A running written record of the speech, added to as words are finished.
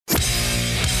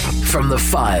from the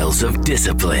files of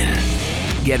discipline.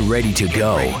 Get ready to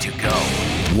go.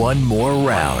 One more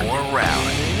round.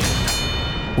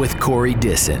 With Corey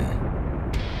Disson.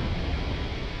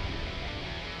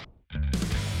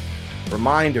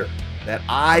 Reminder that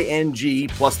ing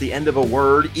plus the end of a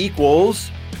word equals,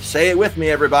 say it with me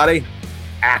everybody,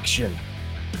 action.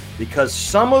 Because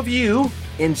some of you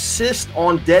insist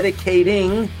on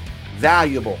dedicating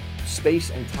valuable space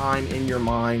and time in your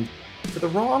mind to the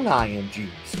wrong INGs,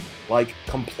 like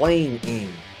complaining,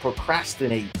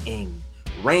 procrastinating,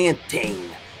 ranting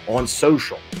on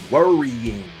social,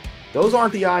 worrying. Those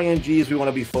aren't the INGs we want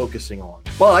to be focusing on.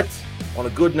 But on a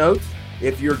good note,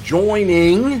 if you're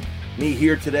joining me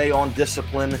here today on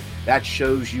Discipline, that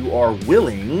shows you are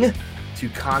willing to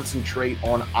concentrate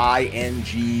on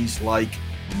INGs like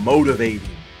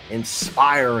motivating,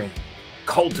 inspiring,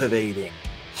 cultivating,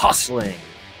 hustling,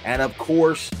 and of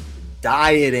course,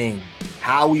 dieting,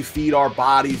 how we feed our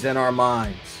bodies and our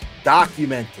minds,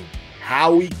 documenting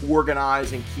how we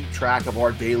organize and keep track of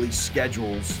our daily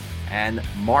schedules, and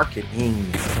marketing.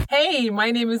 Hey, my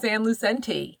name is Ann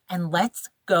Lucente, and let's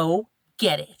go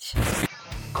get it.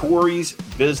 Corey's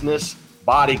Business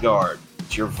Bodyguard.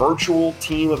 It's your virtual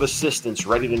team of assistants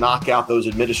ready to knock out those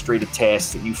administrative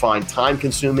tasks that you find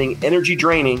time-consuming,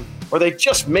 energy-draining, or they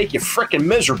just make you freaking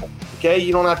miserable. Okay,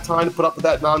 you don't have time to put up with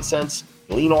that nonsense?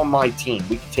 Lean on my team.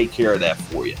 We can take care of that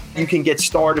for you. You can get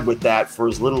started with that for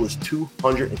as little as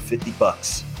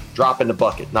 $250. Drop in the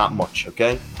bucket, not much,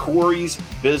 okay? Corey's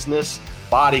Business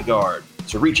Bodyguard.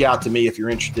 So reach out to me if you're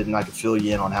interested and I can fill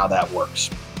you in on how that works.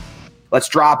 Let's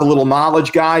drop a little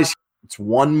knowledge, guys. It's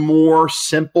one more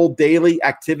simple daily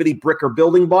activity brick or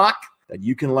building block that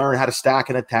you can learn how to stack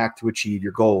and attack to achieve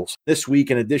your goals. This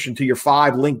week, in addition to your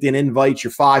 5 LinkedIn invites,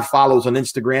 your 5 follows on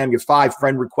Instagram, your 5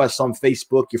 friend requests on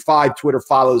Facebook, your 5 Twitter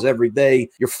follows every day,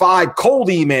 your 5 cold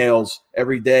emails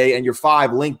every day, and your 5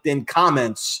 LinkedIn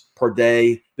comments per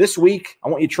day. This week, I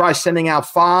want you to try sending out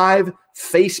 5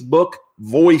 Facebook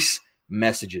voice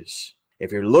messages.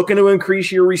 If you're looking to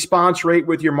increase your response rate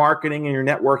with your marketing and your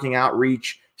networking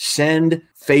outreach, send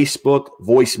Facebook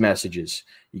voice messages.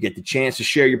 You get the chance to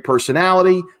share your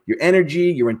personality, your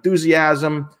energy, your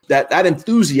enthusiasm. That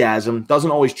enthusiasm doesn't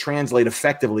always translate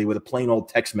effectively with a plain old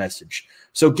text message.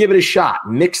 So give it a shot.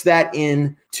 Mix that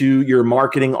in to your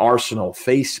marketing arsenal.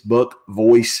 Facebook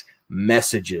voice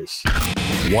messages.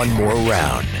 One more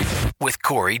round with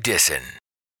Corey Disson.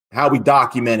 How are we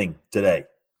documenting today?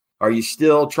 Are you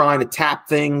still trying to tap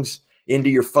things into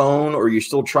your phone, or you're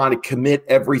still trying to commit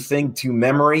everything to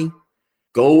memory?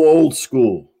 Go old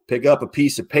school. Pick up a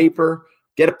piece of paper,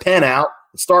 get a pen out,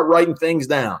 and start writing things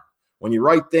down. When you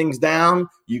write things down,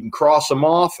 you can cross them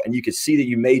off and you can see that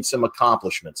you made some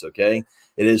accomplishments, okay?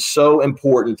 It is so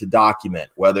important to document,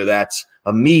 whether that's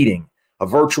a meeting, a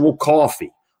virtual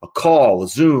coffee, a call, a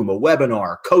Zoom, a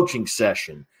webinar, a coaching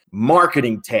session,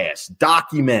 marketing tasks.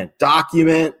 Document.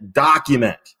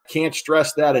 Can't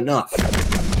stress that enough.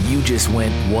 You just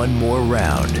went one more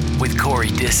round with Corey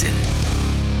Disson.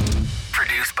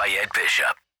 Produced by Ed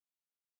Bishop.